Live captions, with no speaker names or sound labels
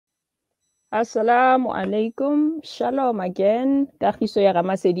Assalamu alaikum. Shalom again. Kagiso ya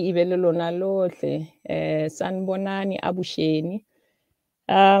Ramasedi ibele lona lohle. Sanbonani abusheni.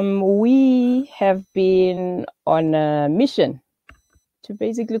 We have been on a mission to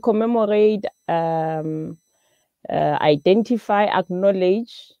basically commemorate, identify,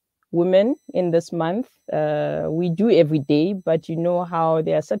 acknowledge women in this month. We do every day, but you know how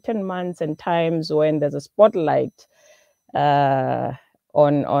there are certain months and times when there's a spotlight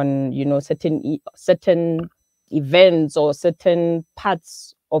on certain events or certain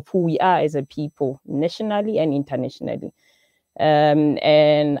parts of who we are as a people, nationally and internationally.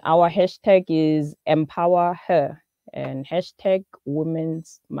 And our hashtag is empower her and hashtag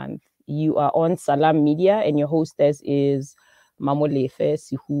Women's Month. You are on Salam Media and your hostess is Mamolefe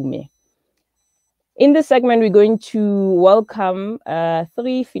Sihume. In this segment, we're going to welcome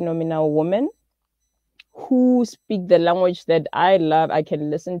three phenomenal women who speak the language that I love. I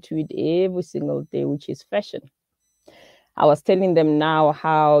can listen to it every single day, which is fashion. I was telling them now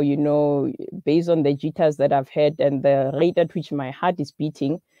how, based on the jitters that I've had and the rate at which my heart is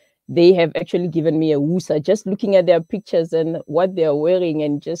beating, they have actually given me a woosa just looking at their pictures and what they're wearing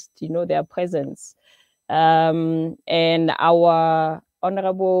and just, their presence. And our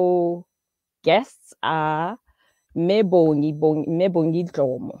honorable guests are Bongi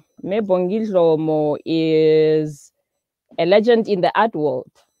Dhlomo. Bongi Dhlomo is a legend in the art world.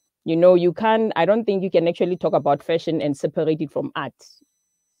 I don't think you can actually talk about fashion and separate it from art.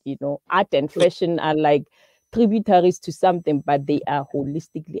 Art and fashion are like tributaries to something, but they are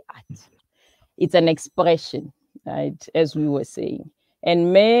holistically art. It's an expression, right? As we were saying.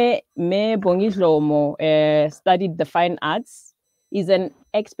 And Me Bongi Dhlomo studied the fine arts, is an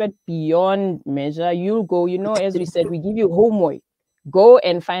expert beyond measure. You'll go, as we said, we give you homework. Go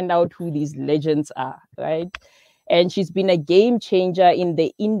and find out who these legends are, right? And she's been a game changer in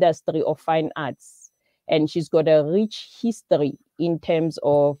the industry of fine arts. And she's got a rich history in terms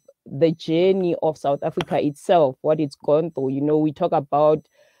of the journey of South Africa itself, what it's gone through. We talk about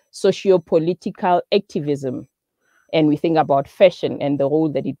socio-political activism, and we think about fashion and the role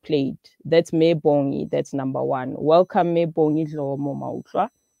that it played. That's Bongi. That's number one. Welcome, Bongi Dhlomo-Mautloa.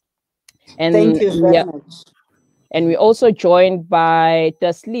 And thank you very much. And we're also joined by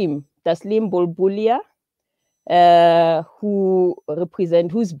Tasleem Bulbulia,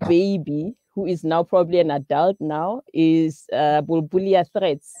 whose baby, who is now probably an adult now, is Bulbulia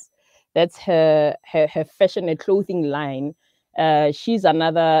Threads. That's her fashion and clothing line. She's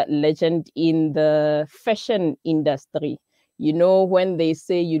another legend in the fashion industry. When they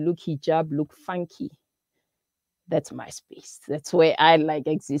say you look hijab, look funky. That's my space. That's where I like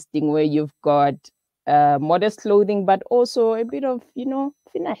existing, where you've got modest clothing, but also a bit of,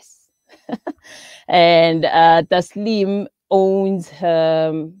 finesse. And Tasleem owns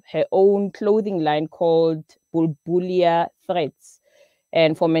her own clothing line called Bulbulia Threads.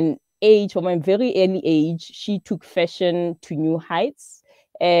 And from a very early age, she took fashion to new heights.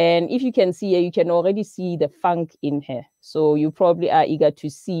 And if you can see her, you can already see the funk in her. So you probably are eager to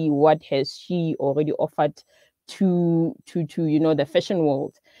see what has she already offered to the fashion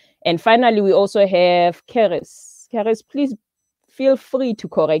world. And finally, we also have Cerys. Cerys, please feel free to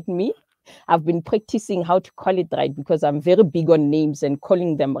correct me. I've been practicing how to call it right because I'm very big on names and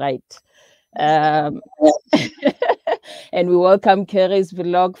calling them right. And we welcome Cerys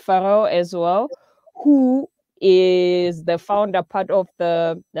Pharoah as well, who is the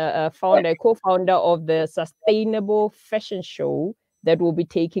co-founder of the Sustainable Fashion Show that will be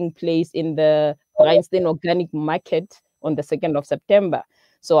taking place in the Bryanston Organic Market on the 2nd of September.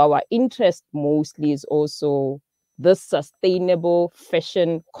 So our interest mostly is also the sustainable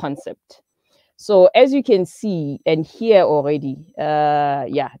fashion concept. So as you can see and hear already,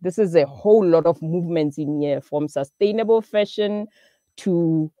 this is a whole lot of movements in here, from sustainable fashion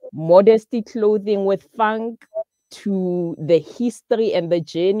to modesty clothing with funk, to the history and the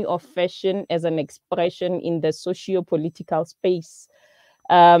journey of fashion as an expression in the socio-political space.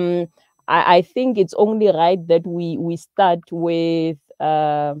 I think it's only right that we start with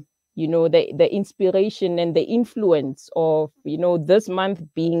the inspiration and the influence of this month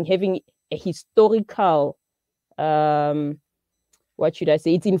having a historical, what should I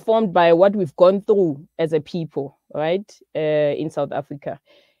say? It's informed by what we've gone through as a people, right, in South Africa.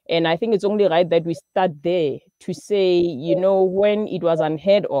 And I think it's only right that we start there to say, when it was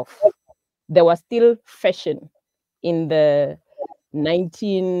unheard of, there was still fashion in the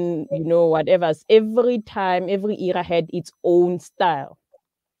 19, whatever's. Every era had its own style.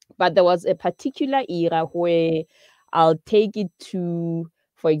 But there was a particular era where I'll take it to,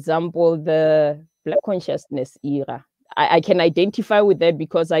 for example, the Black consciousness era. I can identify with that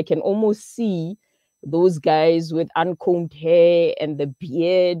because I can almost see those guys with uncombed hair and the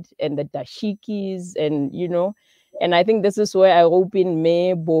beard and the dashikis and, you know, and I think this is where I hope in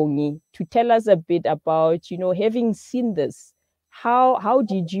May Bongi to tell us a bit about, you know, having seen this, how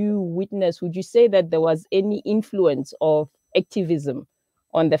did you witness, would you say that there was any influence of activism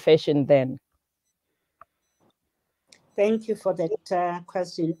on the fashion then? Thank you for that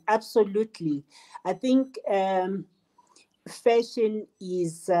question. Absolutely. I think fashion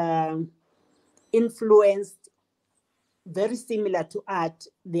is influenced very similar to art.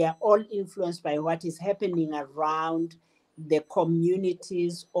 They are all influenced by what is happening around the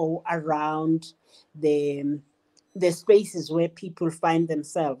communities or around the spaces where people find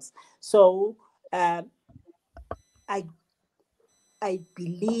themselves. So I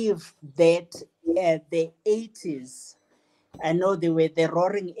believe that the 80s, I know they were the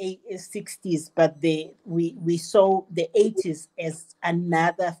roaring 60s, but we saw the 80s as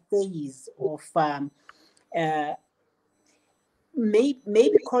another phase of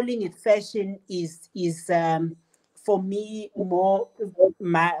maybe calling it fashion is for me more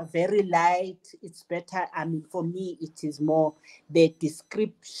very light. It's better. I mean, for me, it is more the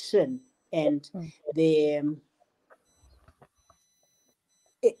description and the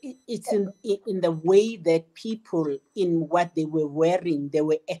it's in the way that people, in what they were wearing, they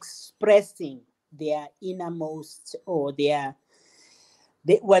were expressing their innermost or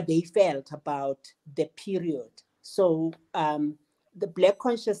what they felt about the period. So the Black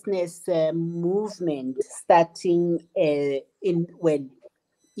consciousness movement, starting in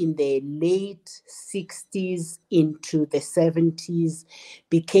the late 60s into the 70s,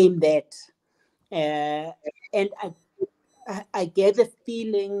 became that. And I get the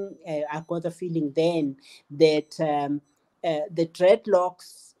feeling, I got the feeling then that the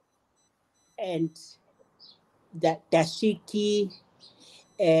dreadlocks and the dashiki,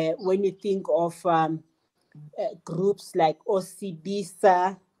 when you think of groups like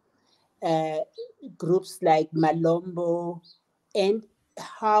Osibisa, groups like Malombo, and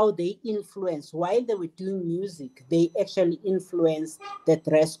how they influence, while they were doing music, they actually influenced the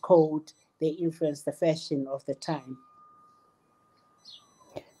dress code, they influenced the fashion of the time.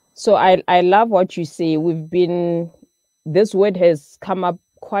 So I love what you say. This word has come up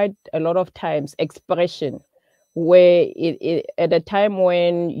quite a lot of times, expression, where at a time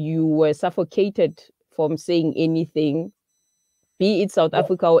when you were suffocated from saying anything, be it South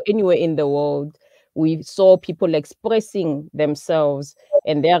Africa or anywhere in the world, we saw people expressing themselves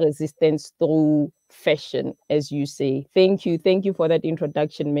and their resistance through fashion, as you say. Thank you for that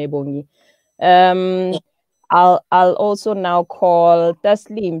introduction, Mebongi. I'll also now call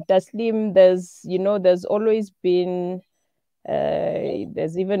Tasleem. Tasleem, there's always been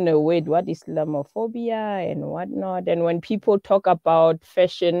there's even a word, what Islamophobia and whatnot. And when people talk about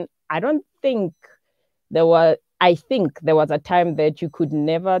fashion, I think there was a time that you could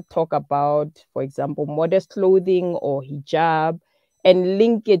never talk about, for example, modest clothing or hijab and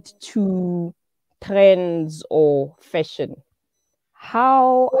link it to trends or fashion.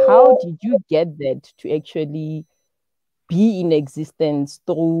 How did you get that to actually be in existence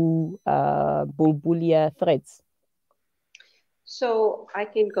through Bulbulia threads? So I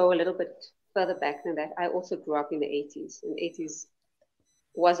can go a little bit further back than that. I also grew up in the 80s, and 80s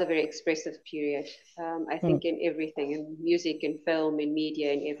was a very expressive period. I think in everything, in music, in film, in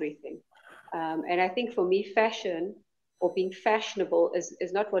media, in everything. And I think for me, fashion or being fashionable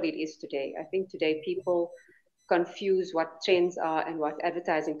is not what it is today. I think today people confuse what trends are and what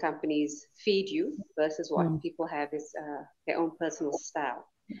advertising companies feed you versus what people have as their own personal style.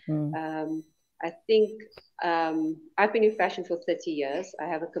 I think I've been in fashion for 30 years. I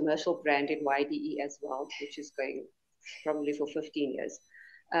have a commercial brand in YDE as well, which is going probably for 15 years.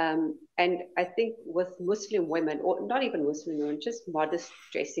 And I think with Muslim women, or not even Muslim women, just modest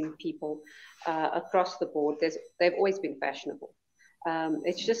dressing people across the board, they've always been fashionable.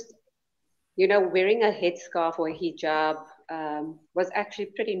 It's just, wearing a headscarf or a hijab was actually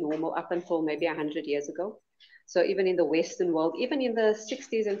pretty normal up until maybe 100 years ago. So even in the Western world, even in the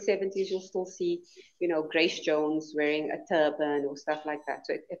 60s and 70s, you'll still see, Grace Jones wearing a turban or stuff like that.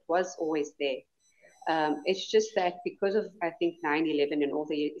 So it was always there. It's just that because of, I think, 9/11 and all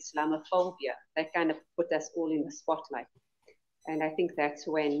the Islamophobia, that kind of put us all in the spotlight. And I think that's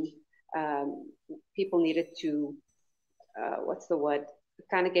when people needed to, what's the word,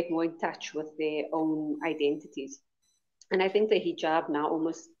 kind of get more in touch with their own identities. And I think the hijab now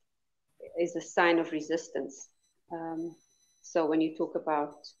almost is a sign of resistance. So when you talk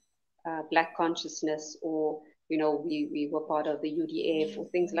about Black consciousness, or we were part of the UDF or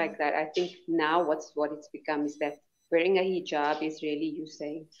things like that, I think now what it's become is that Wearing a hijab is really you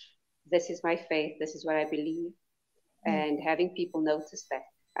saying, this is my faith, this is what I believe, and having people notice that.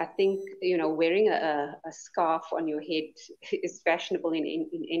 I think, wearing a scarf on your head is fashionable in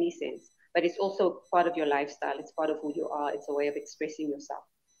any sense, but it's also part of your lifestyle. It's part of who you are. It's a way of expressing yourself.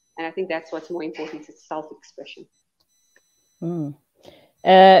 And I think that's what's more important, is self-expression.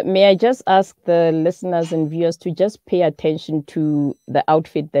 May I just ask the listeners and viewers to just pay attention to the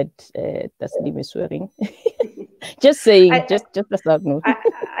outfit that Tasleem is wearing? Just saying, just a side note.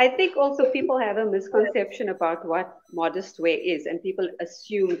 I think also people have a misconception about what modest wear is, and people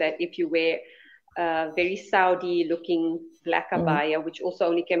assume that if you wear a very Saudi-looking black abaya, which also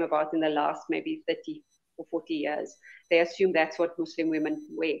only came about in the last maybe 30 or 40 years, they assume that's what Muslim women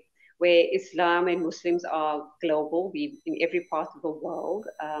wear. Where Islam and Muslims are global, we in every part of the world,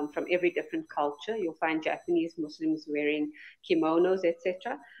 from every different culture. You'll find Japanese Muslims wearing kimonos,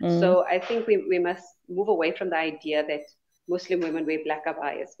 etc. So I think we must move away from the idea that Muslim women wear black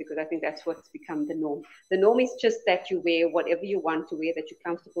abayas, because I think that's what's become the norm. The norm is just that you wear whatever you want to wear, that you're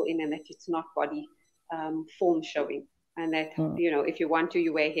comfortable in, and that it's not body form showing. And that, if you want to,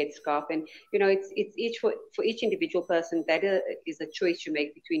 you wear a headscarf. And, it's each for each individual person, that is a choice you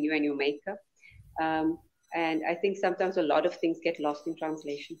make between you and your makeup. And I think sometimes a lot of things get lost in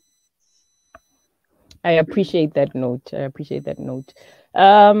translation. I appreciate that note.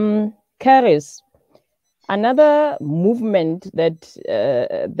 Cerys, another movement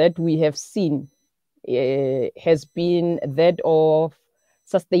that we have seen has been that of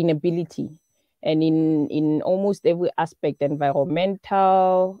sustainability. And in almost every aspect,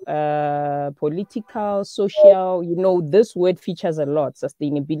 environmental, political, social, this word features a lot,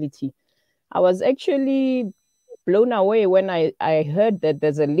 sustainability. I was actually blown away when I heard that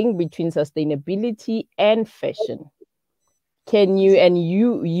there's a link between sustainability and fashion.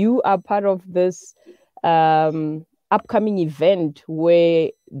 You are part of this upcoming event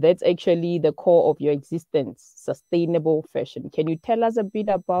where that's actually the core of your existence, sustainable fashion. Can you tell us a bit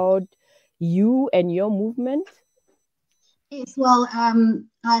about you and your movement? Yes, well,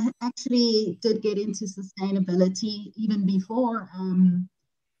 I actually did get into sustainability even before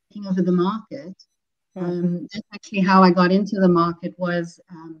taking over the market. That's actually how I got into the market.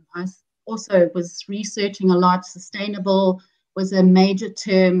 I also was researching a lot. Sustainable was a major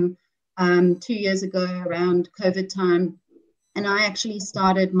term 2 years ago around COVID time, and I actually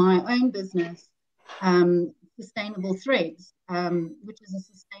started my own business, Sustainable Threads, which is a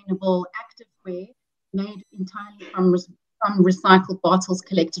sustainable activewear made entirely from recycled bottles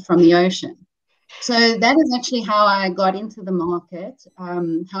collected from the ocean. So that is actually how I got into the market,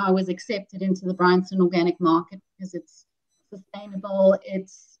 how I was accepted into the Bryanston organic market, because it's sustainable,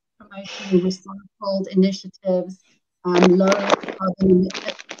 it's promoting recycled initiatives, lowering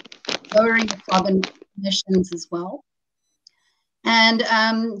the carbon emissions as well. And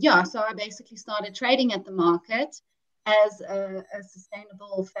so I basically started trading at the market as a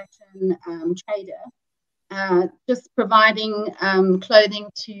sustainable fashion trader, just providing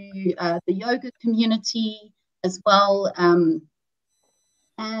clothing to the yoga community as well.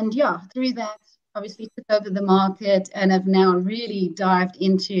 Through that, obviously took over the market and have now really dived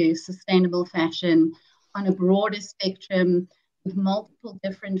into sustainable fashion on a broader spectrum with multiple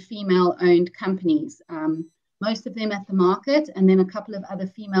different female-owned companies. Most of them at the market, and then a couple of other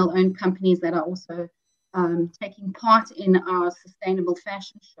female-owned companies that are also taking part in our sustainable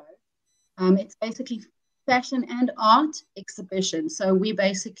fashion show. It's basically fashion and art exhibition. So we're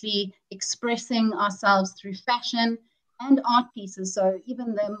basically expressing ourselves through fashion and art pieces. So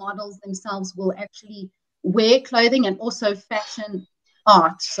even the models themselves will actually wear clothing and also fashion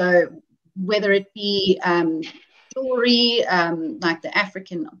art. So whether it be jewelry, like the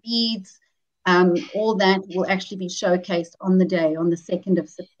African beads, all that will actually be showcased on the day, on the 2nd of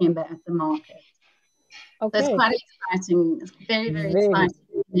September at the market. Okay. So it's quite exciting. It's very, very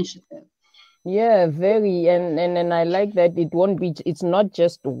exciting initiative. Yeah, very. And I like that it's not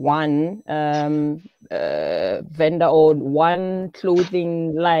just one vendor or one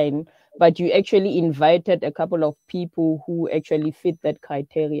clothing line, but you actually invited a couple of people who actually fit that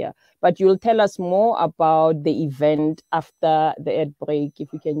criteria. But you'll tell us more about the event after the ad break.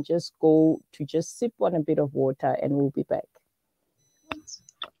 If we can just go to just sip on a bit of water, and we'll be back.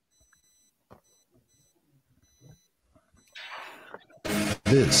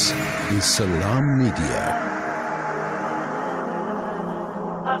 This is Salam Media.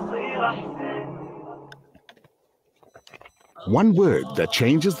 One word that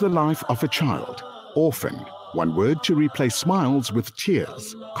changes the life of a child. Orphan. One word to replace smiles with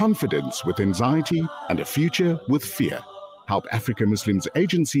tears, confidence with anxiety, and a future with fear. Help Africa Muslims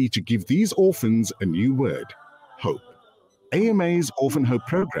Agency to give these orphans a new word. hope. AMA's Orphan Hope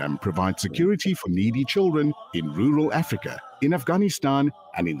program provides security for needy children in rural Africa, in Afghanistan,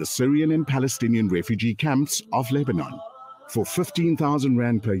 and in the Syrian and Palestinian refugee camps of Lebanon. For 15,000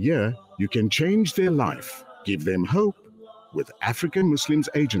 Rand per year, you can change their life, give them hope, with African Muslims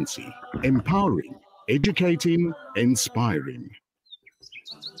Agency, empowering, educating, inspiring.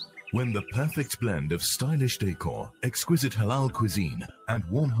 When the perfect blend of stylish decor, exquisite halal cuisine, and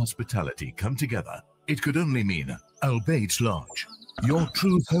warm hospitality come together, it could only mean Albeit Lodge, your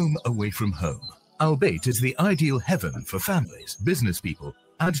true home away from home. Albeit is the ideal heaven for families, business people,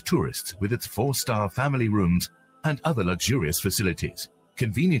 and tourists with its 4-star family rooms and other luxurious facilities.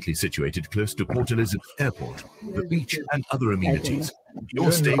 Conveniently situated close to Port Elizabeth Airport, the beach, and other amenities.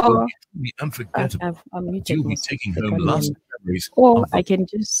 Your stay will be unforgettable. You'll be taking home lasting memories. Or I can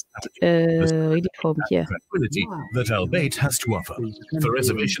just read it from here. Tranquility that Albeit has to offer. For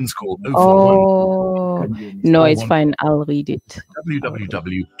reservations, call 041. Oh, no, it's fine. I'll read it.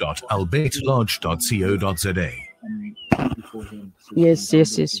 www.albeitlodge.co.za. Yes,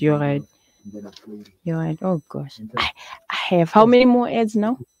 you're right. You're right. Oh gosh, I have how many more ads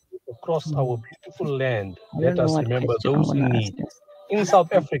now? Across our beautiful land, let us remember those in need. In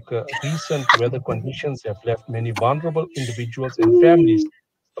South Africa, recent weather conditions have left many vulnerable individuals and families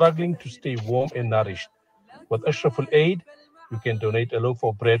struggling to stay warm and nourished. With Ashraful Aid, you can donate a loaf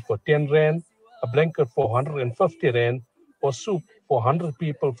of bread for 10 Rand, a blanket for 150 Rand, or soup for 100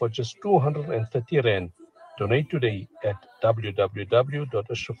 people for just 230 Rand. Donate today at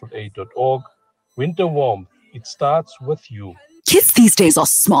www.ashrafulaid.org. Winter warmth, it starts with you. Kids these days are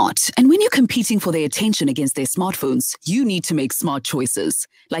smart, and when you're competing for their attention against their smartphones, you need to make smart choices,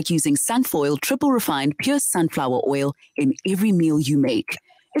 like using Sunfoil triple refined pure sunflower oil in every meal you make.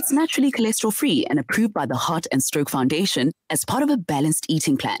 It's naturally cholesterol-free and approved by the Heart and Stroke Foundation as part of a balanced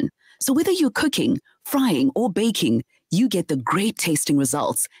eating plan. So whether you're cooking, frying, or baking, you get the great tasting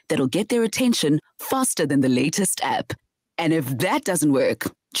results that'll get their attention faster than the latest app. And if that doesn't work,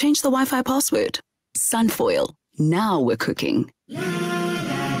 change the Wi-Fi password. Sunfoil. Now we're cooking.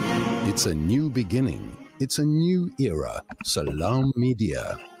 It's a new beginning. It's a new era. Salam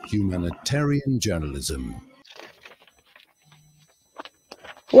Media, humanitarian journalism.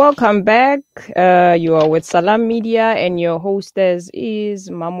 Welcome back. You are with Salam Media, and your hostess is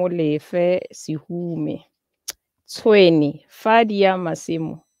Mamolefe Sihume. Tshweni Fadia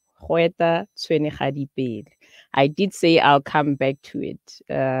Masimo Hweta Tshweni Khadipele. I did say I'll come back to it.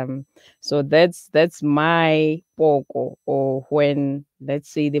 So that's my poko, or when, let's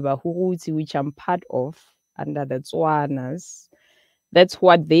say, the Bahuruti, which I'm part of, under the Tswanas, that's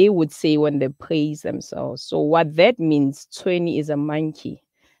what they would say when they praise themselves. So what that means, Tshweni is a monkey.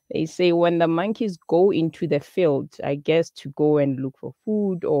 They say when the monkeys go into the field, I guess, to go and look for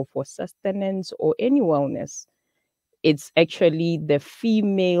food or for sustenance or any wellness, it's actually the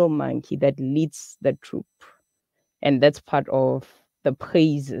female monkey that leads the troop. And that's part of the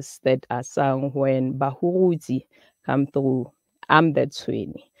praises that are sung when Bahuruti come through. I'm the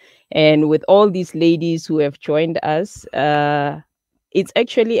Tshweni. And with all these ladies who have joined us, it's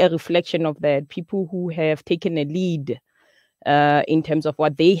actually a reflection of that. People who have taken a lead in terms of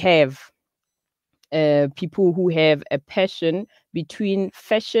what they have. People who have a passion between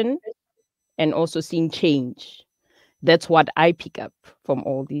fashion and also seeing change. That's what I pick up from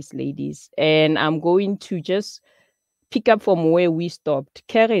all these ladies. And I'm going to just pick up from where we stopped.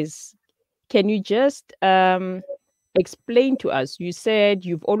 Cerys, can you just explain to us? You said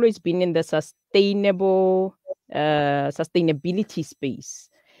you've always been in the sustainability space.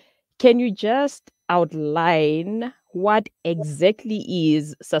 Can you just outline what exactly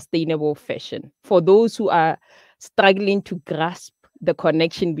is sustainable fashion for those who are struggling to grasp the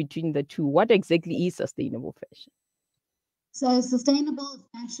connection between the two? What exactly is sustainable fashion? So sustainable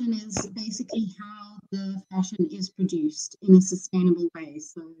fashion is basically how the fashion is produced in a sustainable way.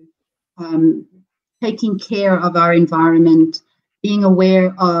 So taking care of our environment, being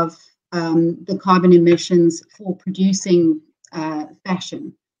aware of the carbon emissions for producing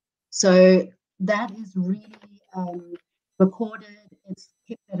fashion. So that is really recorded. It's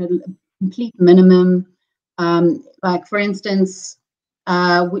kept at a complete minimum. Like, for instance,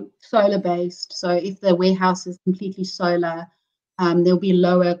 solar based. So if the warehouse is completely solar, there'll be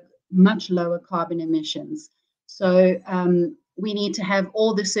much lower carbon emissions. So we need to have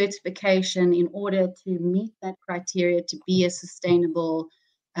all the certification in order to meet that criteria to be a sustainable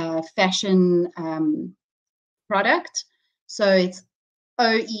fashion product. So it's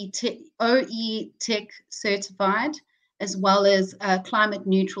OE Tech certified, as well as climate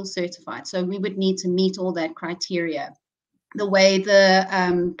neutral certified. So we would need to meet all that criteria. The way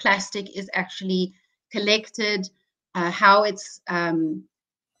the plastic is actually collected, how it's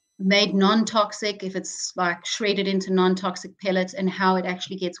made non-toxic, if it's like shredded into non-toxic pellets, and how it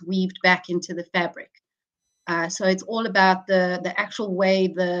actually gets weaved back into the fabric. So it's all about the actual way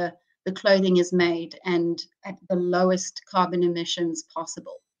the clothing is made and at the lowest carbon emissions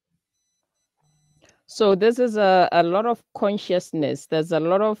possible. So this is a lot of consciousness. There's a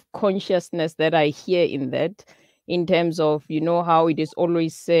lot of consciousness that I hear in that, in terms of, you know, how it is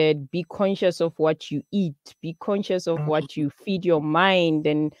always said, be conscious of what you eat, be conscious of what you feed your mind.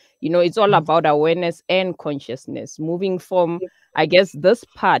 And, you know, it's all about awareness and consciousness. Moving from, I guess, this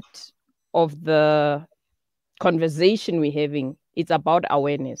part of the conversation we're having, it's about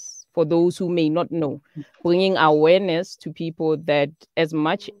awareness. For those who may not know, bringing awareness to people that as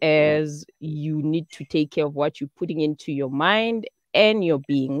much as you need to take care of what you're putting into your mind and your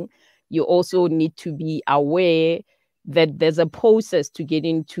being, you also need to be aware that there's a process to get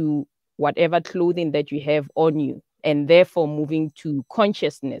into whatever clothing that you have on you, and therefore moving to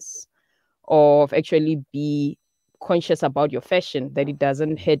consciousness of actually be conscious about your fashion, that it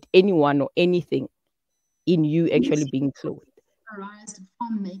doesn't hurt anyone or anything in you actually being clothed. Arised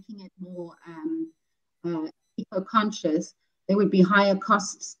from making it more eco-conscious, there would be higher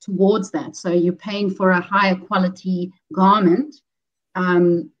costs towards that. So you're paying for a higher quality garment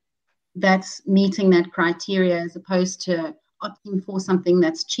that's meeting that criteria, as opposed to opting for something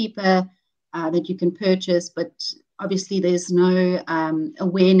that's cheaper that you can purchase, but obviously there's no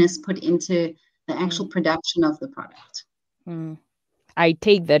awareness put into the actual production of the product. I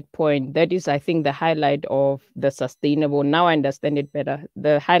take that point. That is, I think, the highlight of the sustainable. Now I understand it better.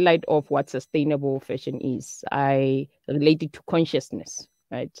 The highlight of what sustainable fashion is. I relate it to consciousness,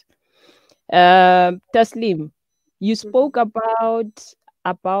 right? Tasleem, you spoke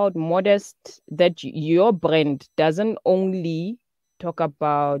about modest, that your brand doesn't only talk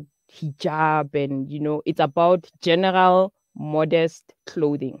about hijab and, you know, it's about general modest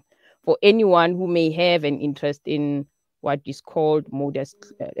clothing for anyone who may have an interest in what is called modest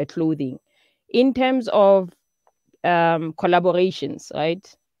clothing. In terms of collaborations,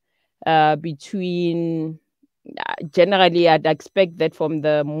 right, between generally, I'd expect that from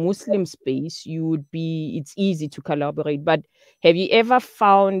the Muslim space, it's easy to collaborate. But have you ever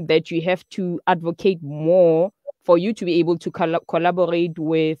found that you have to advocate more for you to be able to collaborate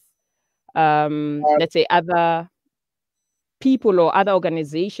with, let's say, other people or other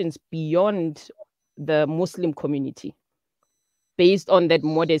organizations beyond the Muslim community, based on that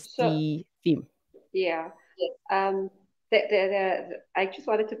modesty theme? Yeah. I just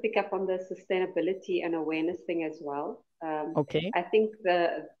wanted to pick up on the sustainability and awareness thing as well. Okay. I think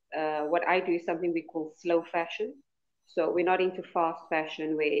what I do is something we call slow fashion. So we're not into fast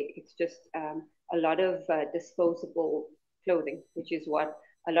fashion where it's just a lot of disposable clothing, which is what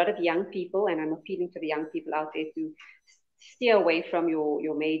a lot of young people, and I'm appealing to the young people out there to steer away from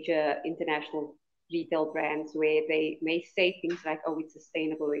your major international retail brands where they may say things like, oh, it's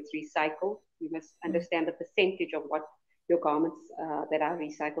sustainable, or it's recycled. You must understand the percentage of what your garments that are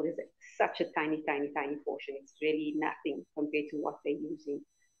recycled is such a tiny, tiny, tiny portion. It's really nothing compared to what they're using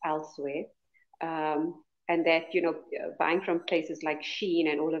elsewhere. And that, you know, buying from places like Shein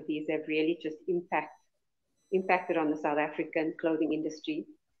and all of these have really just impacted on the South African clothing industry.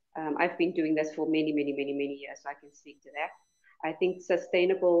 I've been doing this for many, many, many, many years, so I can speak to that. I think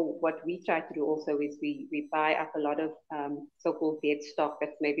sustainable, what we try to do also is we buy up a lot of so-called dead stock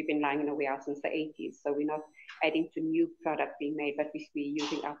that's maybe been lying in a warehouse since the 80s. So we're not adding to new product being made, but we're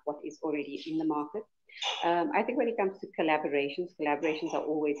using up what is already in the market. I think when it comes to collaborations are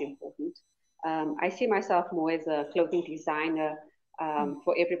always important. I see myself more as a clothing designer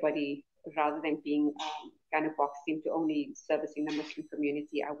for everybody, rather than being kind of boxed into only servicing the Muslim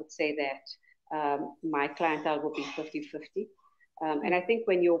community. I would say that my clientele will be 50-50. And I think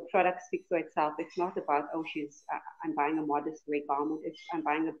when your product speaks for itself, it's not about, oh, I'm buying a modest wear garment. I'm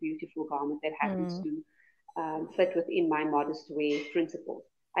buying a beautiful garment that happens to fit within my modest wear principles.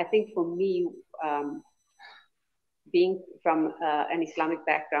 I think for me, being from an Islamic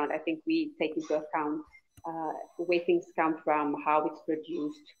background, I think we take into account where things come from, how it's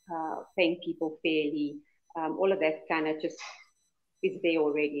produced, paying people fairly. All of that kind of just is there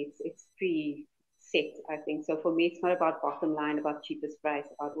already. It's pre-set, I think. So for me, it's not about bottom line, about cheapest price,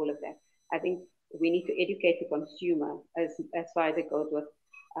 about all of that. I think we need to educate the consumer as far as it goes with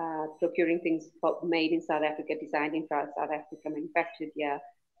procuring things made in South Africa, designed in South Africa, manufactured here,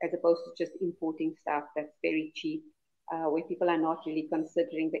 as opposed to just importing stuff that's very cheap, where people are not really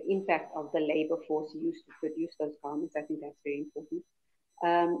considering the impact of the labor force used to produce those garments. I think that's very important.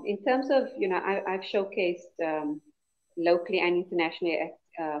 In terms of, you know, I've showcased locally and internationally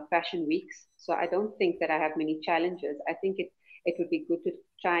fashion weeks. So I don't think that I have many challenges. I think it would be good to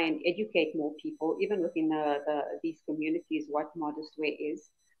try and educate more people, even within these communities, what modest wear is.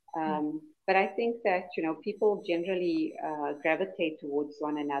 But I think that, you know, people generally gravitate towards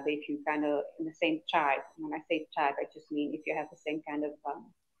one another if you kind of in the same tribe. When I say tribe, I just mean if you have the same kind of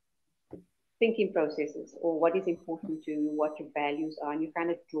thinking processes, or what is important to you, what your values are, and you kind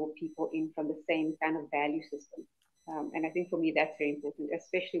of draw people in from the same kind of value system. And I think for me, that's very important,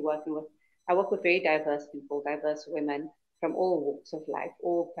 especially I work with very diverse people, diverse women from all walks of life,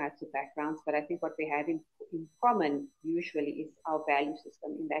 all types of backgrounds. But I think what we have in common usually is our value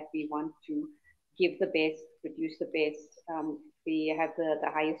system, in that we want to give the best, produce the best, we have the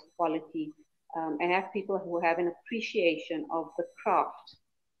highest quality, and have people who have an appreciation of the craft,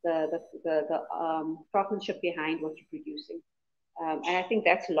 the craftsmanship behind what you're producing. And I think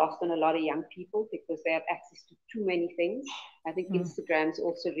that's lost on a lot of young people because they have access to too many things. I think Instagram's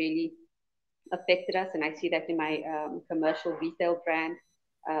also really affected us, and I see that in my commercial retail brand.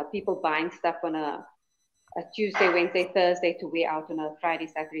 People buying stuff on a Tuesday, Wednesday, Thursday to wear out on a Friday,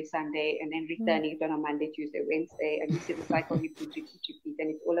 Saturday, Sunday, and then returning it on a Monday, Tuesday, Wednesday. And you see the cycle repeat.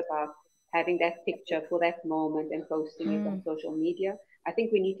 And it's all about having that picture for that moment and posting it on social media. I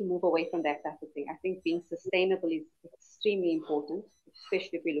think we need to move away from that type of thing. I think being sustainable is extremely important,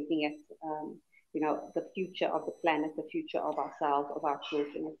 especially if we're looking at you know, the future of the planet, the future of ourselves, of our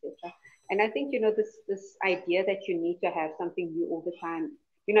children, etc. And I think, you know, this idea that you need to have something new all the time,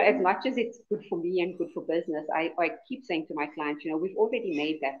 you know, as much as it's good for me and good for business, I keep saying to my clients, you know, we've already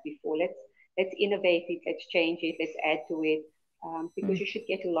made that before. Let's innovate it, let's change it, let's add to it, because you should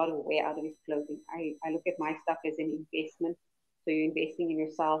get a lot of wear out of this clothing. I look at my stuff as an investment. So you're investing in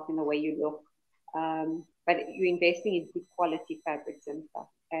yourself, in the way you look, but you're investing in good quality fabrics and stuff.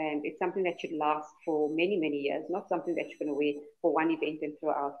 And it's something that should last for many, many years, not something that you're going to wear for one event and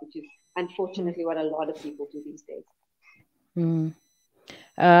throw out, which is unfortunately what a lot of people do these days.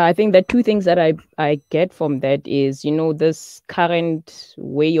 I think the two things that I get from that is, you know, this current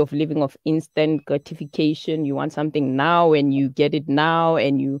way of living of instant gratification. You want something now and you get it now,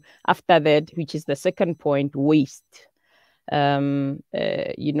 and you, after that, which is the second point, waste.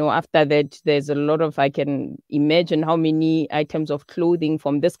 You know, after that, there's a lot of, I can imagine how many items of clothing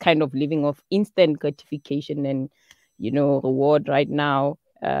from this kind of living of instant gratification and, you know, reward right now.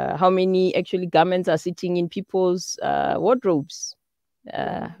 How many actually garments are sitting in people's wardrobes,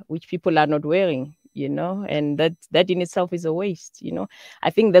 which people are not wearing, you know, and that in itself is a waste, you know. I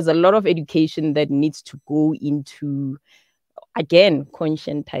think there's a lot of education that needs to go into, again,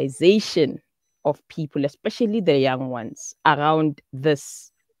 conscientization of people, especially the young ones, around the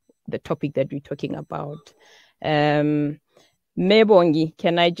topic that we're talking about. Bongi,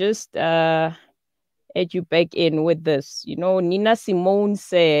 can I just add you back in with this? You know, Nina Simone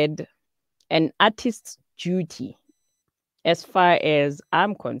said, an artist's duty, as far as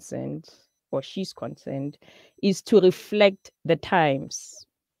I'm concerned, or she's concerned, is to reflect the times.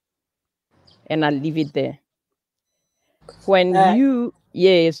 And I'll leave it there. When during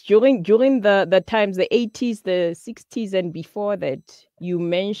the times, the 80s, the 60s, and before that, you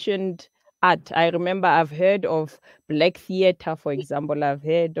mentioned art. I remember I've heard of Black theater, for example. I've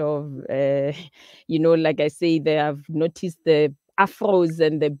heard of, you know, like I say, I've noticed the afros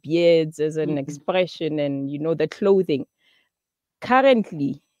and the beards as an expression, and, you know, the clothing.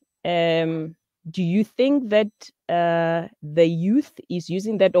 Currently, do you think that the youth is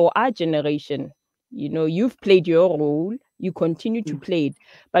using that, or our generation? You know, you've played your role, you continue to play it,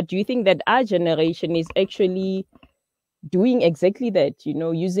 but do you think that our generation is actually doing exactly that, you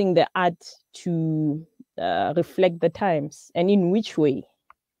know, using the art to reflect the times, and in which way?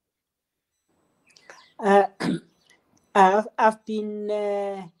 I've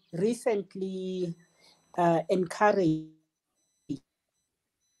been recently encouraged.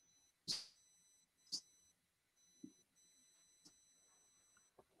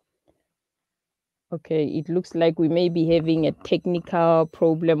 Okay, it looks like we may be having a technical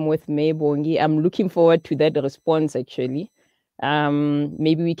problem with Bongi. I'm looking forward to that response, actually.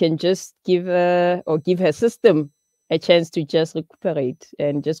 Maybe we can just give her system a chance to just recuperate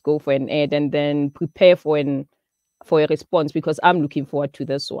and just go for an ad and then prepare for a response, because I'm looking forward to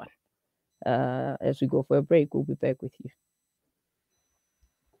this one. As we go for a break, we'll be back with you.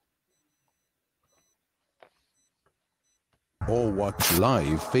 Or watch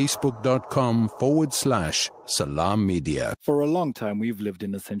live facebook.com/Salam Media. For a long time, we've lived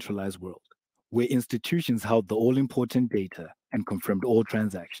in a centralized world where institutions held the all-important data and confirmed all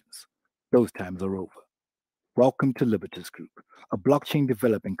transactions. Those times are over. Welcome to Libertas Group, a blockchain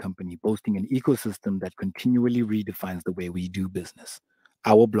development company boasting an ecosystem that continually redefines the way we do business.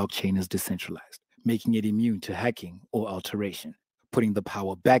 Our blockchain is decentralized, making it immune to hacking or alteration, putting the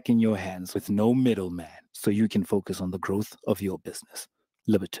power back in your hands with no middleman so you can focus on the growth of your business.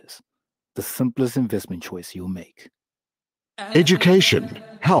 Libertas, the simplest investment choice you'll make. Education,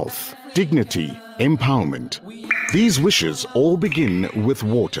 health, dignity, empowerment. These wishes all begin with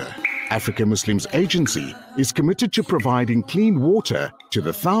water. Africa Muslims Agency is committed to providing clean water to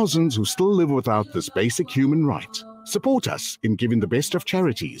the thousands who still live without this basic human right. Support us in giving the best of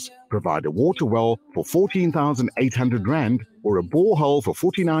charities. Provide a water well for 14,800 Rand or a borehole for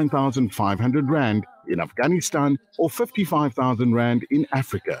 49,500 Rand in Afghanistan or 55,000 Rand in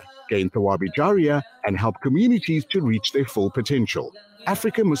Africa. Gain Thawabi Jariya and help communities to reach their full potential.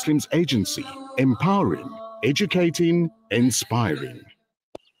 Africa Muslims Agency, empowering, educating, inspiring.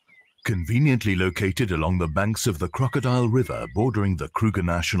 Conveniently located along the banks of the Crocodile River bordering the Kruger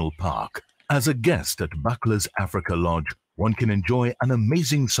National Park, as a guest at Buckler's Africa Lodge, one can enjoy an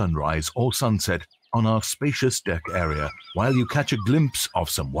amazing sunrise or sunset on our spacious deck area while you catch a glimpse of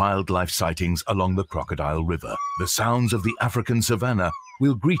some wildlife sightings along the Crocodile River. The sounds of the African savannah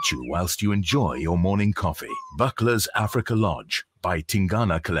will greet you whilst you enjoy your morning coffee. Buckler's Africa Lodge by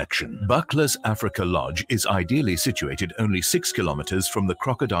Tingana Collection. Buckler's Africa Lodge is ideally situated only 6 kilometers from the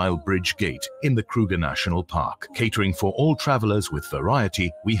Crocodile Bridge Gate in the Kruger National Park. Catering for all travelers with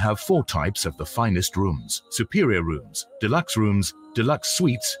variety, we have 4 types of the finest rooms: superior rooms, deluxe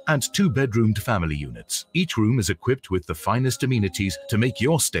suites, and 2-bedroomed family units. Each room is equipped with the finest amenities to make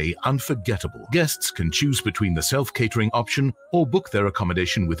your stay unforgettable. Guests can choose between the self-catering option or book their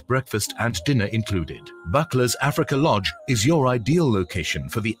accommodation with breakfast and dinner included. Buckler's Africa Lodge is your ideal location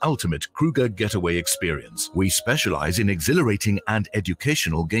for the ultimate Kruger getaway experience. We specialize in exhilarating and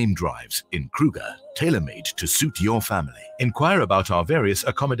educational game drives in Kruger, tailor-made to suit your family. Inquire about our various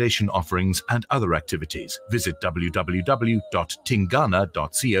accommodation offerings and other activities. Visit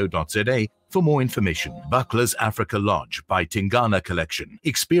www.tingana.co.za for more information. Buckler's Africa Lodge by Tingana Collection.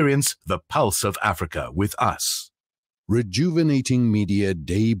 Experience the pulse of Africa with us. Rejuvenating media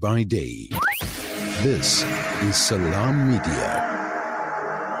day by day. This is Salam Media.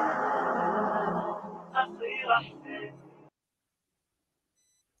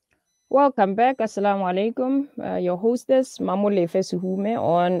 Welcome back. Assalamu alaikum. Your hostess, Mamule Fesuhume,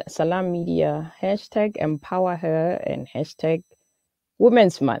 on Salam Media. Hashtag empower her and hashtag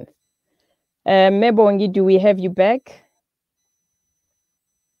Women's Month. Bongi, do we have you back?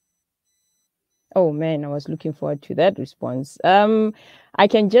 Oh man, I was looking forward to that response. I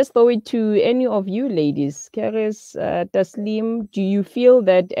can just throw it to any of you ladies. Cerys, Tasleem, do you feel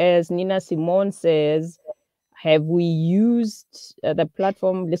that, as Nina Simone says, have we used the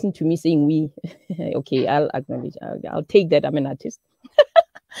platform? Listen to me saying we. Okay, I'll acknowledge. I'll take that. I'm an artist.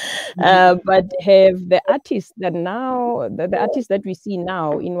 But have the artists that now, the artists that we see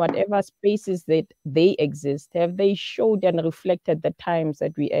now in whatever spaces that they exist, have they showed and reflected the times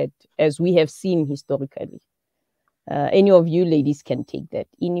that we at, as we have seen historically? Any of you ladies can take that.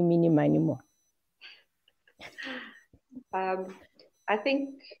 Any, mini, miny, more. I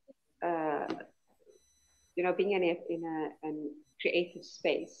think, being in a creative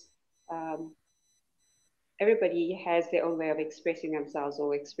space, everybody has their own way of expressing themselves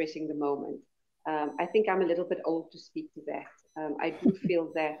or expressing the moment. I think I'm a little bit old to speak to that. I do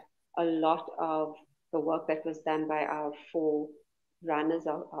feel that a lot of the work that was done by our 4 runners,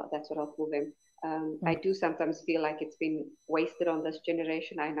 that's what I'll call them, I do sometimes feel like it's been wasted on this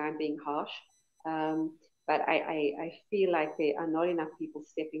generation. I know I'm being harsh, but I feel like there are not enough people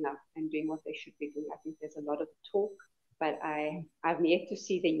stepping up and doing what they should be doing. I think there's a lot of talk, but I've yet to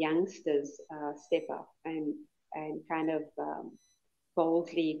see the youngsters step up and kind of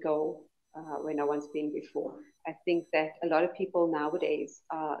boldly go where no one's been before. I think that a lot of people nowadays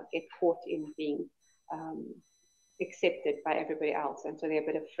get caught in being accepted by everybody else, and so they're a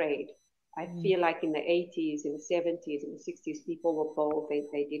bit afraid. I feel like in the 80s, in the 70s, in the 60s, people were bold. They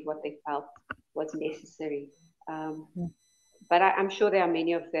did what they felt was necessary. But I'm sure there are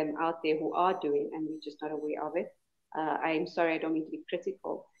many of them out there who are doing, and we're just not aware of it. I'm sorry, I don't mean to be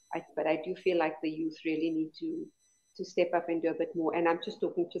critical, but I do feel like the youth really need to step up and do a bit more. And I'm just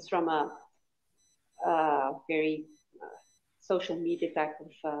talking just from a very social media type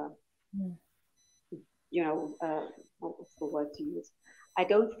of, what's the word to use? I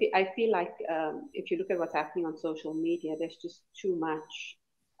feel like if you look at what's happening on social media, there's just too much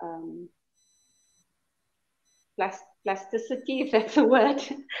plasticity, if that's a word.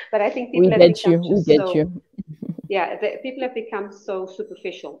 But I think people people have become so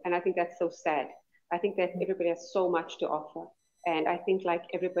superficial, and I think that's so sad. I think that everybody has so much to offer, and I think like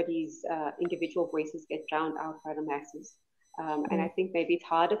everybody's individual voices get drowned out by the masses. And I think maybe it's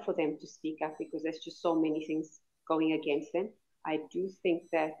harder for them to speak up because there's just so many things going against them. I do think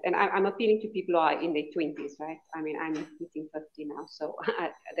that, and I'm appealing to people who are in their 20s, right? I mean, I'm hitting 50 now, so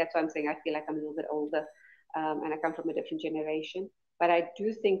that's why I'm saying I feel like I'm a little bit older, and I come from a different generation. But I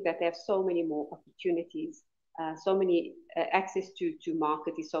do think that they have so many more opportunities, so many access to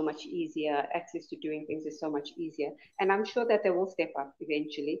market is so much easier, access to doing things is so much easier, and I'm sure that they will step up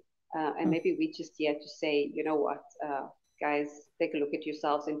eventually. And maybe we just here to say, you know what, guys, take a look at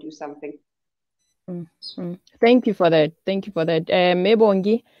yourselves and do something. Thank you for that. Thank you for that.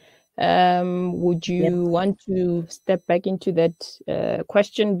 Bongi, would you want to step back into that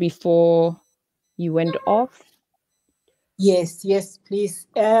question before you went off? Yes, please.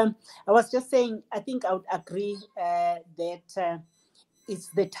 I was just saying, I think I would agree that it's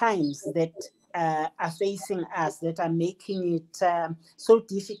the times that are facing us that are making it so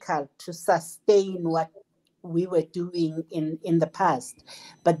difficult to sustain what we were doing in the past.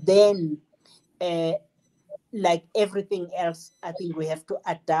 But then, like everything else, I think we have to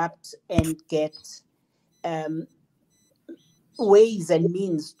adapt and get ways and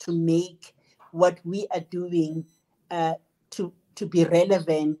means to make what we are doing to be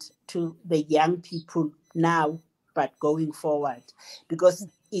relevant to the young people now, but going forward. Because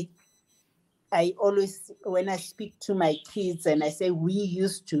I always, when I speak to my kids and I say, we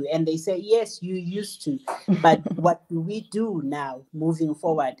used to, and they say, yes, you used to, but what do we do now moving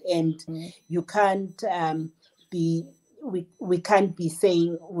forward? And you can't we can't be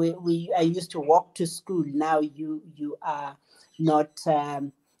saying I used to walk to school. Now you are not,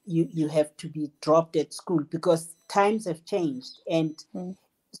 you have to be dropped at school, because times have changed, and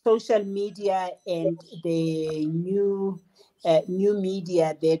social media and the new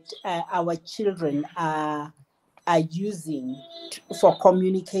media that our children are using for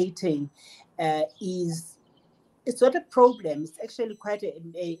communicating it's not a problem. It's actually quite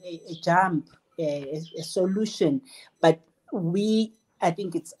a jump, a solution. But I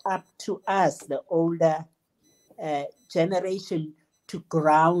think it's up to us, the older generation, to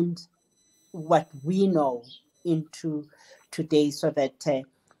ground what we know into today, so that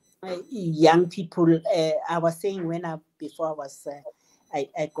young people, I was saying before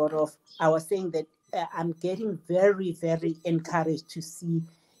I got off, I was saying that I'm getting very, very encouraged to see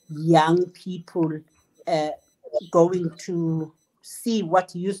young people going to see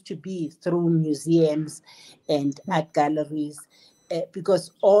what used to be through museums and art galleries,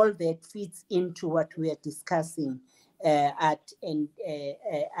 because all that fits into what we are discussing, art and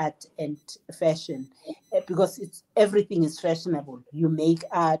fashion, because everything is fashionable. You make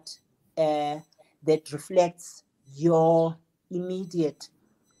art that reflects your immediate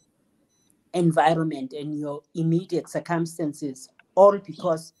environment and your immediate circumstances, all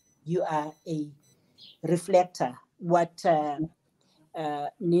because you are a reflector. What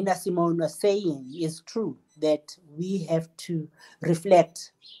Nina Simone was saying is true, that we have to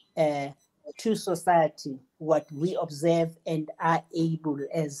reflect to society what we observe and are able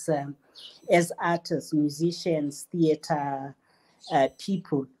as artists, musicians, theater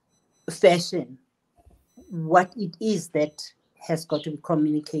people, fashion, what it is that has got to be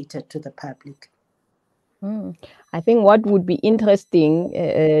communicated to the public. I think what would be interesting,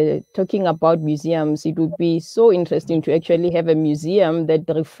 talking about museums, it would be so interesting to actually have a museum that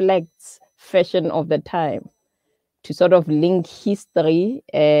reflects fashion of the time, to sort of link history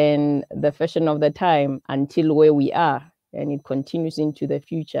and the fashion of the time until where we are, and it continues into the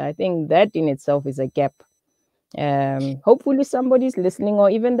future. I think that in itself is a gap. Hopefully somebody's listening, or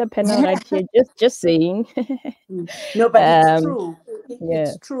even the panel right here, just saying. No, but it's true.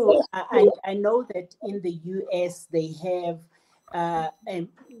 It's true. I know that in the US they have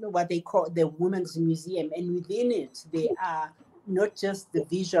what they call the Women's Museum, and within it they are not just the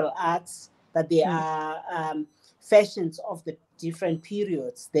visual arts, but they are fashions of the different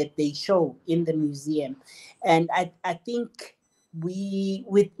periods that they show in the museum. And I think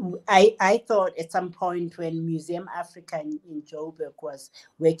I thought at some point when Museum Africa in Joburg was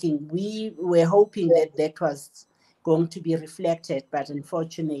working, we were hoping that was going to be reflected, but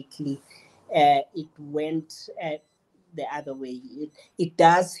unfortunately it went the other way. It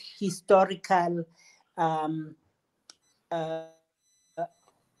does historical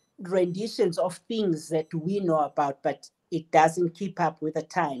renditions of things that we know about, but it doesn't keep up with the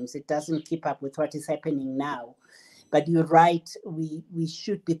times. It doesn't keep up with what is happening now. But you're right, we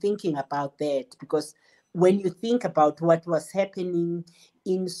should be thinking about that, because when you think about what was happening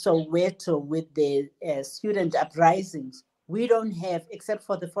in Soweto with the student uprisings, we don't have, except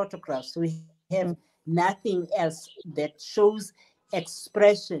for the photographs, we have nothing else that shows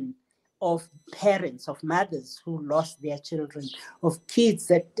expression of parents, of mothers who lost their children, of kids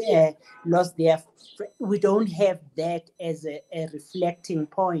that lost their... We don't have that as a reflecting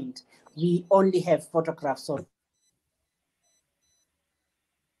point. We only have photographs of...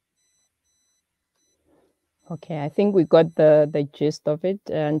 Okay, I think we got the gist of it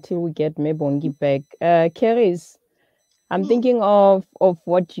until we get Bongi back. Cerys, I'm thinking of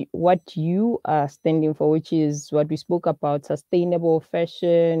what you are standing for, which is what we spoke about, sustainable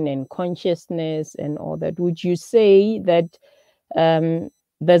fashion and consciousness and all that. Would you say that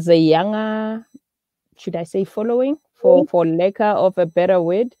there's a younger, should I say following, for lack of a better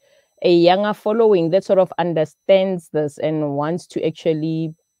word, a younger following that sort of understands this and wants to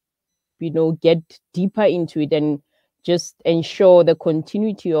actually, get deeper into it and just ensure the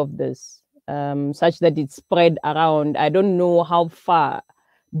continuity of this, such that it's spread around? I don't know how far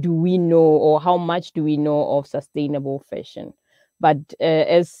do we know or how much do we know of sustainable fashion, but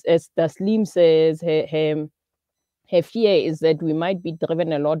as Tasleem says, her fear is that we might be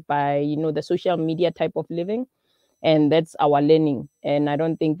driven a lot by the social media type of living, and that's our learning. And I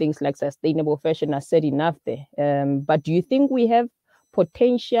don't think things like sustainable fashion are said enough there. But do you think we have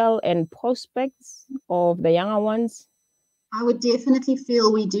potential and prospects of the younger ones? I would definitely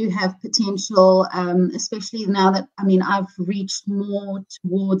feel we do have potential, especially now that, I've reached more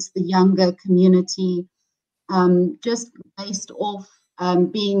towards the younger community, just based off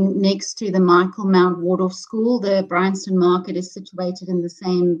being next to the Michael Mount Waldorf School. The Bryanston Market is situated in the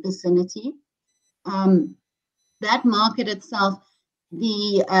same vicinity. That market itself,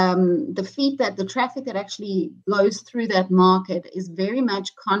 the traffic that actually goes through that market is very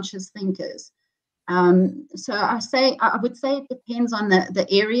much conscious thinkers. So I would say it depends on the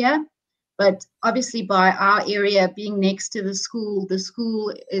area, but obviously by our area being next to the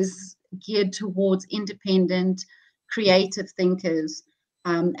school is geared towards independent, creative thinkers,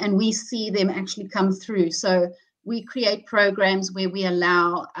 and we see them actually come through. So we create programs where we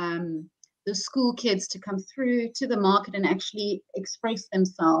allow the school kids to come through to the market and actually express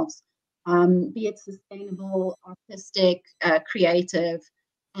themselves, be it sustainable, artistic, creative.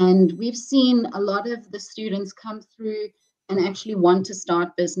 And we've seen a lot of the students come through and actually want to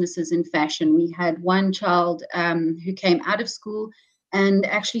start businesses in fashion. We had one child who came out of school and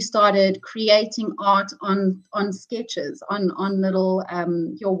actually started creating art on sketches, on little,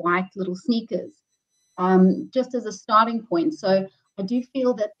 your white little sneakers, just as a starting point. So I do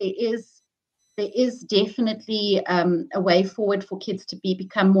feel that there is definitely a way forward for kids to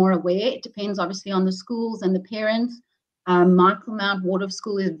become more aware. It depends obviously on the schools and the parents. Michael Mount Waldorf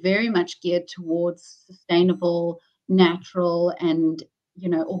School is very much geared towards sustainable, natural, and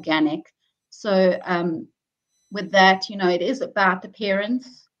organic. So with that, it is about the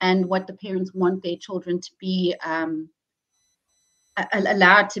parents and what the parents want their children to be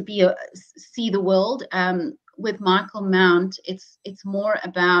allowed to be see the world. With Michael Mount, it's more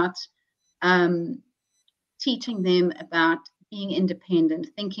about teaching them about being independent,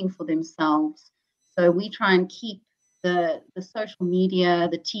 thinking for themselves. So we try and keep the social media,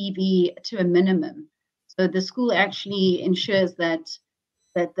 the TV to a minimum. So the school actually ensures that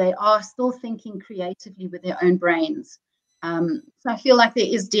they are still thinking creatively with their own brains. So I feel like there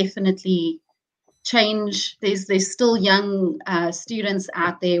is definitely change. There's still young students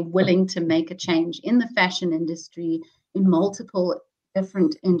out there willing to make a change in the fashion industry, in multiple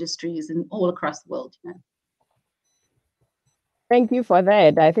different industries and all across the world. Thank you for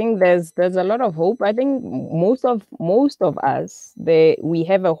that. I think there's a lot of hope. I think most of us, we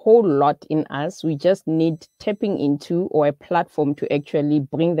have a whole lot in us. We just need tapping into or a platform to actually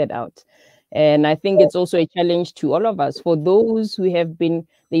bring that out. And I think it's also a challenge to all of us. For those who have been,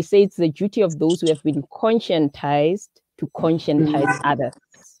 they say it's the duty of those who have been conscientized to conscientize others.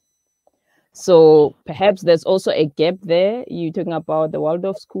 So perhaps there's also a gap there. You're talking about the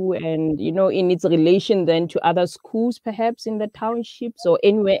Waldorf School and, in its relation then to other schools, perhaps in the townships or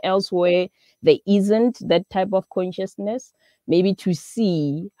anywhere else where there isn't that type of consciousness, maybe to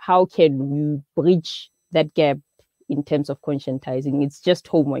see how can we bridge that gap in terms of conscientizing. It's just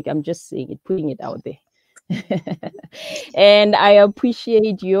homework. I'm just saying it, putting it out there. And I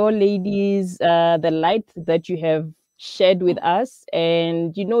appreciate your ladies, the light that you have shared with us,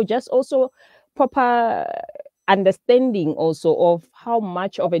 and just also proper understanding also of how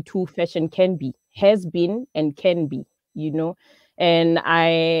much of a tool fashion can be, has been, and can be, and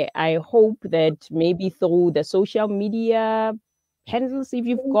I hope that maybe through the social media handles, if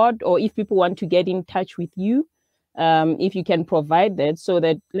you've got, or if people want to get in touch with you, if you can provide that, so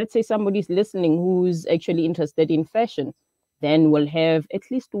that, let's say somebody's listening who's actually interested in fashion, then we'll have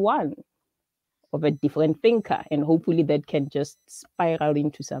at least one of a different thinker, and hopefully that can just spiral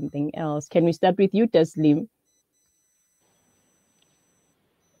into something else. Can we start with you, Tasleem?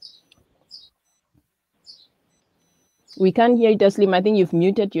 We can't hear you, Tasleem. I think you've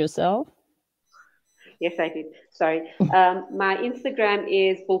muted yourself. Yes, I did. Sorry. My Instagram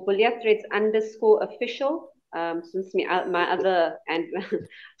is Bulbulia threads _official. Since my other and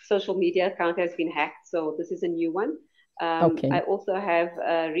social media account has been hacked, so this is a new one. Okay. I also have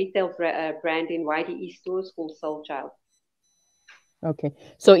a retail brand in YDE stores called Soul Child. Okay.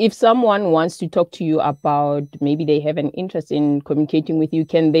 So if someone wants to talk to you about, maybe they have an interest in communicating with you,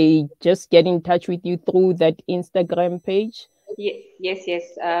 can they just get in touch with you through that Instagram page? Yes.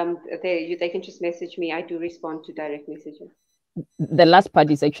 They can just message me. I do respond to direct messaging. The last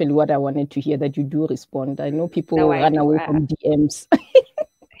part is actually what I wanted to hear, that you do respond. I know people run away from DMs.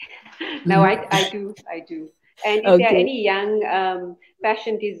 No, I do. And if there are any young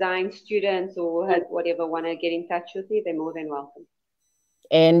fashion design students or whatever want to get in touch with me, they're more than welcome.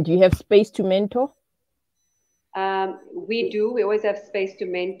 And do you have space to mentor? We do. We always have space to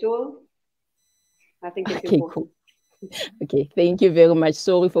mentor. I think it's important. Cool. Okay, thank you very much.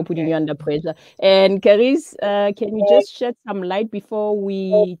 Sorry for putting you under pressure. And Cerys, can you just shed some light before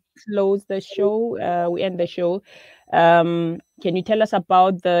we close the show? We end the show. Can you tell us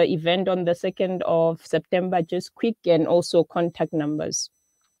about the event on the 2nd of September, just quick, and also contact numbers?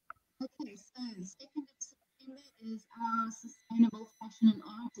 Okay, so 2nd of September is our Sustainable Fashion and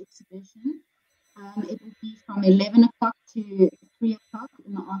Art exhibition. It will be from 11 o'clock to 3 o'clock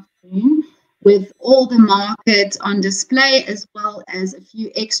in the afternoon, with all the markets on display, as well as a few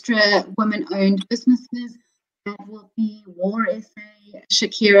extra women-owned businesses. That will be War SA,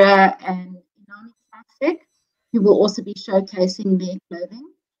 Shakira, and Inami Classic, who will also be showcasing their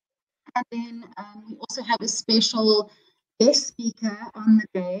clothing. And then we also have a special guest speaker on the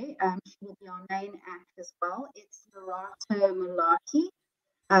day. She will be our main act as well. It's Lerato Malaki,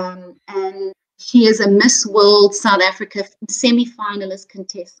 and she is a Miss World South Africa semi-finalist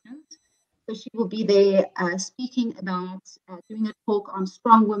contestant. So she will be there speaking about doing a talk on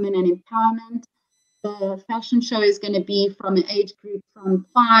strong women and empowerment. The fashion show is going to be from an age group from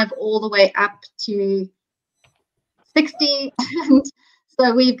 5 all the way up to 60. And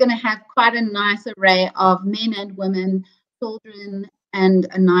so we're going to have quite a nice array of men and women, children, and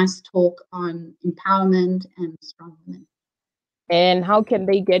a nice talk on empowerment and strong women. And how can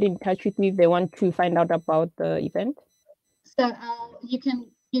they get in touch with me if they want to find out about the event? So you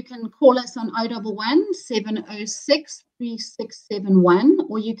can call us on 011 706 3671,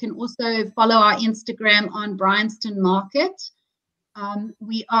 or you can also follow our Instagram on Bryanston Market.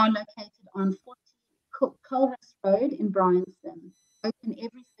 We are located on 40 Culver's Road in Bryanston. Open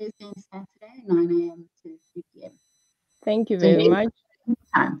every Thursday and Saturday, 9 a.m. to 3 p.m. Thank you very much.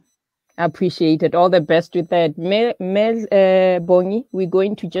 Time. I appreciate it. All the best with that. Bongi, we're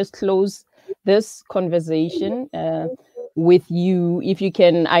going to just close this conversation with you. If you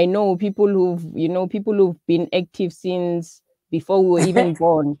can, I know people who've been active since before we were even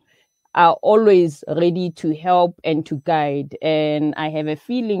born are always ready to help and to guide. And I have a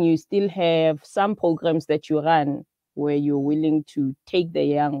feeling you still have some programs that you run where you're willing to take the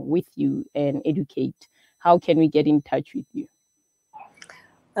young with you and educate. How can we get in touch with you?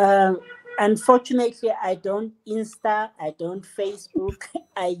 Unfortunately, I don't Insta, I don't Facebook.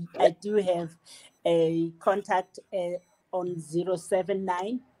 I do have a contact on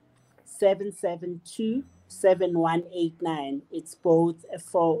 079 772 7189. It's both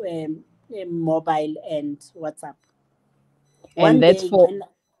for mobile and WhatsApp. And that's for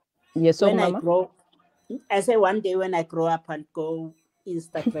when I grow. I say one day when I grow up, I'll go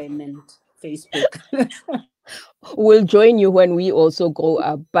Instagram and Facebook. We'll join you when we also grow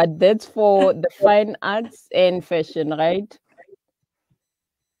up, but that's for the fine arts and fashion, right?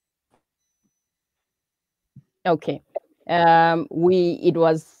 Okay. It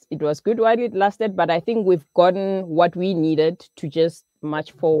was good while it lasted, but I think we've gotten what we needed to just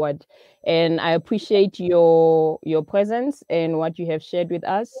march forward. And I appreciate your presence and what you have shared with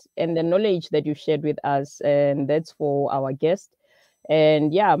us and the knowledge that you've shared with us. And that's for our guest.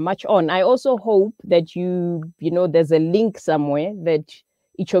 And yeah, much on. I also hope that there's a link somewhere that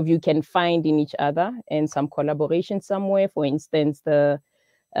each of you can find in each other and some collaboration somewhere. For instance, the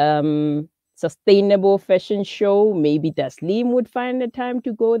sustainable fashion show, maybe Tasleem would find the time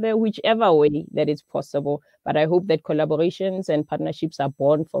to go there, whichever way that is possible. But I hope that collaborations and partnerships are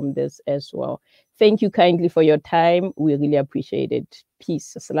born from this as well. Thank you kindly for your time. We really appreciate it.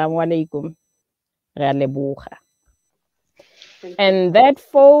 Peace. Assalamu alaikum. And that,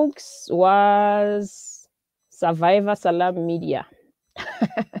 folks, was Survivor Salam Media.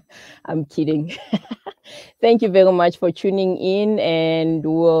 I'm kidding. Thank you very much for tuning in, and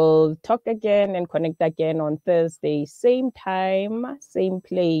we'll talk again and connect again on Thursday, same time, same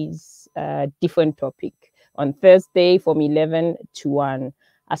place, different topic on Thursday from 11 to 1.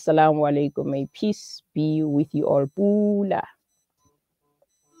 Assalamu alaikum. May peace be with you all. Bula.